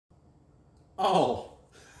Oh.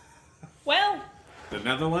 Well. The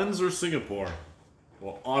Netherlands or Singapore?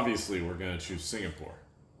 Well, obviously we're gonna choose Singapore.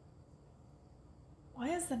 Why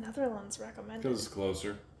is the Netherlands recommended? Because it's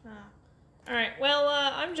closer. Alright, well,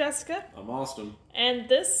 I'm Jessica. I'm Austin. And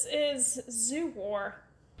this is Zoo War.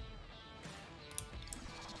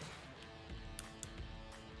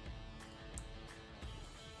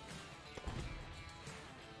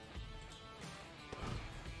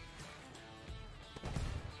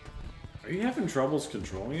 Are you having troubles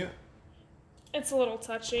controlling it? It's a little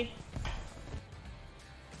touchy.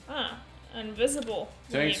 Ah, invisible.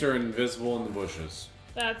 Tanks are invisible in the bushes.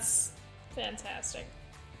 That's fantastic.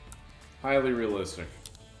 Highly realistic.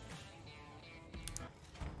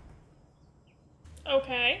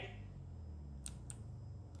 Okay.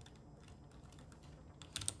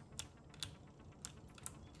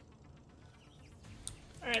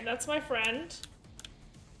 Alright, that's my friend.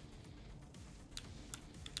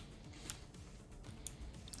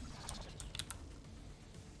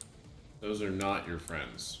 Those are not your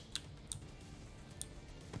friends.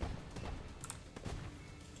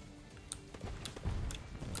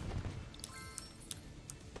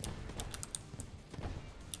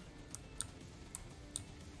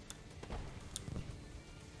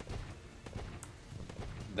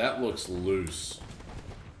 That looks loose.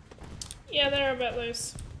 Yeah, they're a bit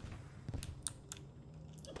loose.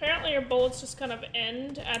 Apparently your bullets just kind of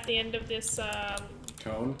end at the end of this,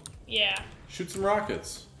 Cone? yeah. Shoot some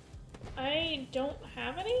rockets. I don't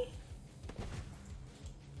have any?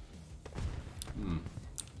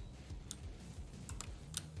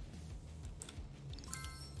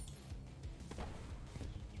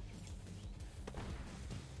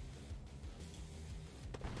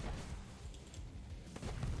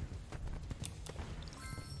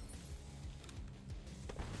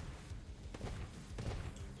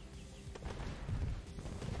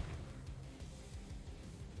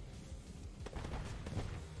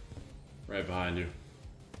 Right behind you.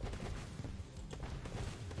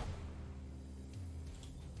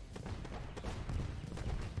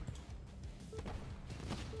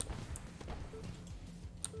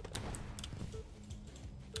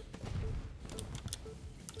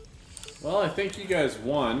 Well, I think you guys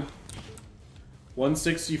won.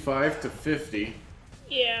 165 to 50.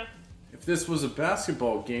 Yeah. If this was a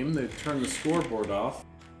basketball game, they'd turn the scoreboard off.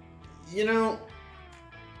 You know,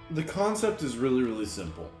 the concept is really, really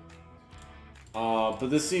simple. But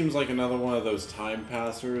this seems like another one of those time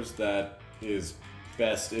passers that is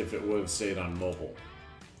best if it would have stayed on mobile.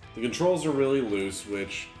 The controls are really loose,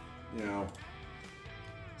 which, you know,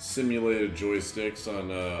 simulated joysticks on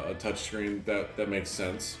a touchscreen, that makes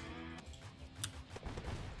sense.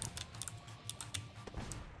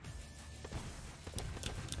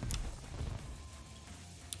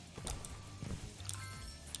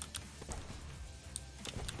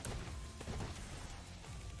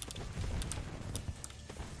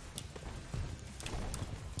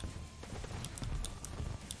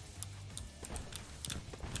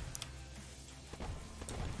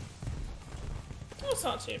 That's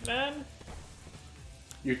not too bad.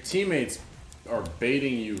 Your teammates are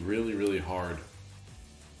baiting you really, really hard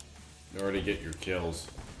in order to get your kills.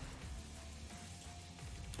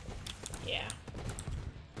 Yeah.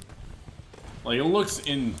 Like, it looks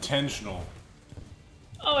intentional.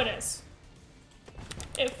 Oh, it is.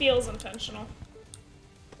 It feels intentional.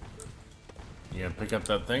 You gonna pick up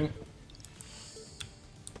that thing?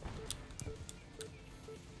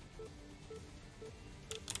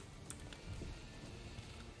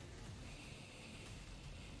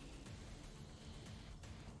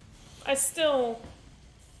 I still...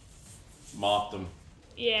 Mopped them.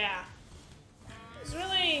 Yeah. There's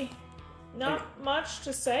really not much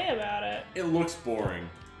to say about it. It looks boring.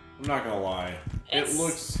 I'm not gonna lie. It's- It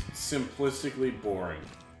looks simplistically boring.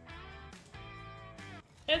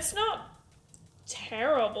 It's not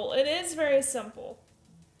terrible. It is very simple.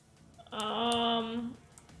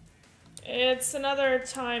 It's another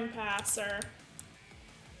time passer.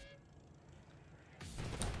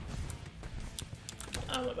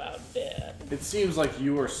 I'm about dead. It seems like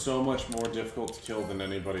you are so much more difficult to kill than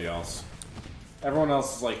anybody else. Everyone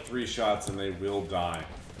else is like 3 shots and they will die.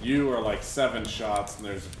 You are like 7 shots and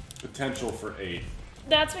there's potential for 8.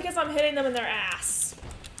 That's because I'm hitting them in their ass.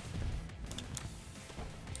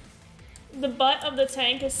 The butt of the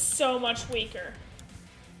tank is so much weaker.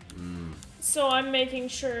 So I'm making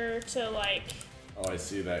sure to, like... Oh, I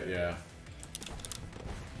see that, yeah.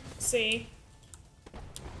 See?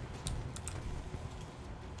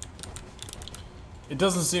 It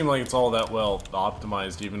doesn't seem like it's all that well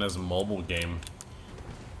optimized even as a mobile game.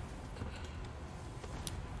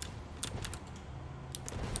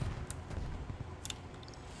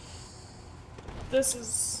 This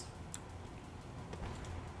is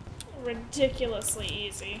ridiculously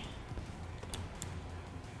easy.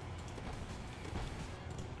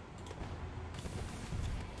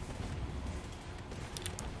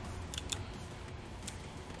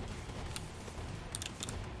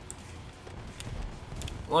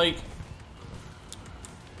 Like,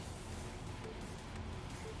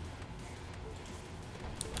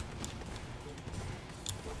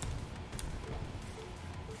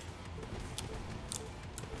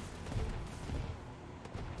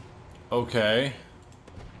 okay.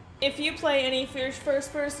 If you play any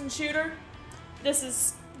first-person shooter, this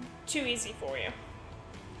is too easy for you.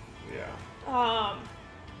 Yeah.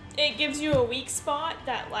 It gives you a weak spot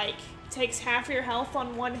that, like, takes half your health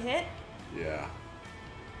on one hit, Yeah.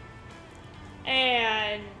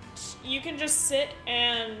 and you can just sit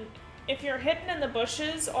and if you're hidden in the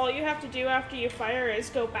bushes, all you have to do after you fire is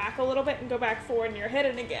go back a little bit and go back forward and you're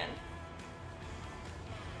hidden again.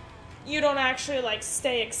 You don't actually, like,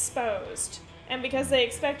 stay exposed. And because they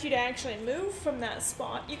expect you to actually move from that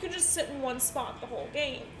spot, you can just sit in one spot the whole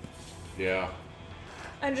game. Yeah.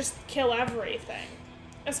 And just kill everything.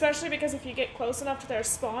 Especially because if you get close enough to their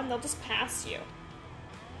spawn, they'll just pass you.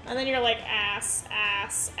 And then you're like, ass,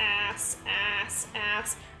 ass, ass, ass,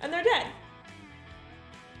 ass, and they're dead.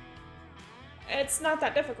 It's not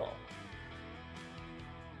that difficult.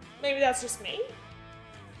 Maybe that's just me?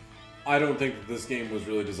 I don't think that this game was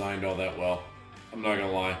really designed all that well. I'm not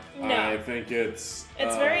gonna lie. No. I think it's...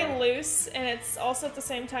 It's very loose, and it's also at the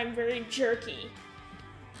same time very jerky.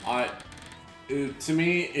 To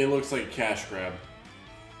me, it looks like a cash grab.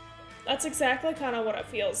 That's exactly kind of what it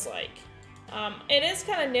feels like. It is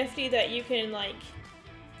kind of nifty that you can, like...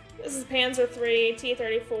 This is Panzer III,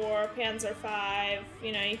 T-34, Panzer V,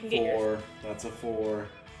 you know, you can get your... 4, that's a 4.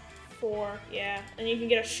 4, yeah. And you can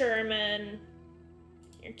get a Sherman,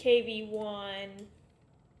 your KV-1,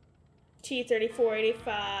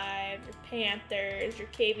 T-34-85, your Panthers, your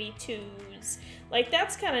KV-2s. Like,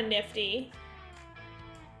 that's kind of nifty.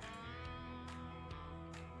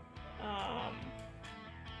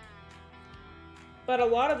 But a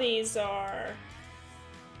lot of these are...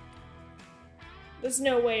 There's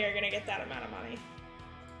no way you're gonna get that amount of money.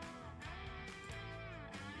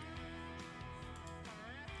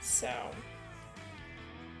 So...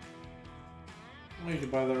 Well, you can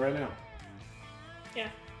buy that right now. Yeah.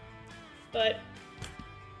 But...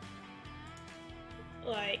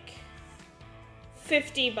 like...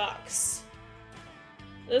 $50.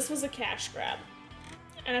 This was a cash grab.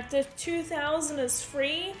 And if the 2000 is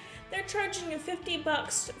free, they're charging you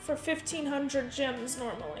 $50 for 1,500 gems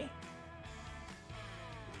normally.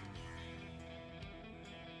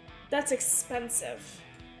 That's expensive.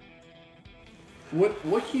 What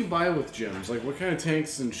can you buy with gems? Like, what kind of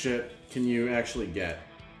tanks and shit can you actually get?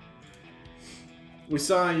 We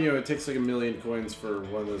saw, you know, it takes like 1 million coins for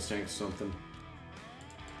one of those tanks or something.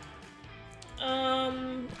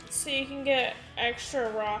 So you can get extra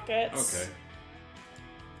rockets. Okay.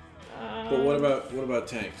 But what about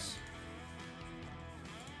tanks?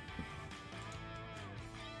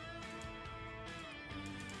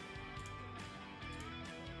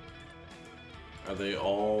 Are they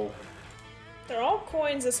all... They're all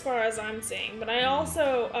coins as far as I'm seeing, but I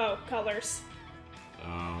also... Oh, colors.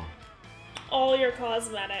 Oh. All your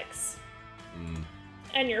cosmetics. Mm.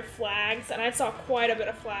 And your flags, and I saw quite a bit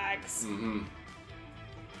of flags. Mm-hmm.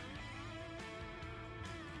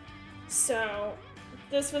 So,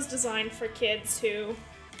 this was designed for kids who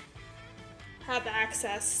have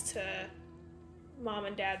access to mom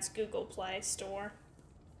and dad's Google Play store.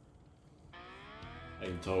 I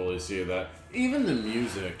can totally see that. Even the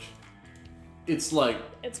music, it's like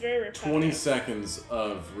It's very repetitive. 20 seconds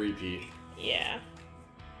of repeat. Yeah.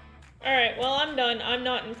 Alright, well, I'm done. I'm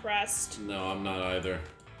not impressed. No, I'm not either.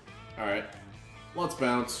 Alright, let's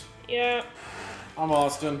bounce. Yeah. I'm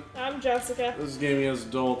Austin. I'm Jessica. This is Gaming as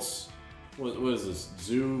Adults. What is this?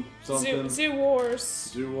 Zoo something? Zoo Wars.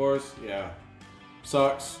 Zoo Wars? Yeah.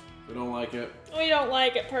 Sucks. We don't like it. We don't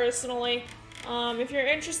like it personally. If you're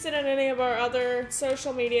interested in any of our other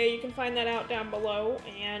social media, you can find that out down below.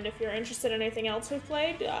 And if you're interested in anything else we've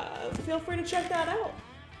played, feel free to check that out.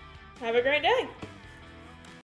 Have a great day.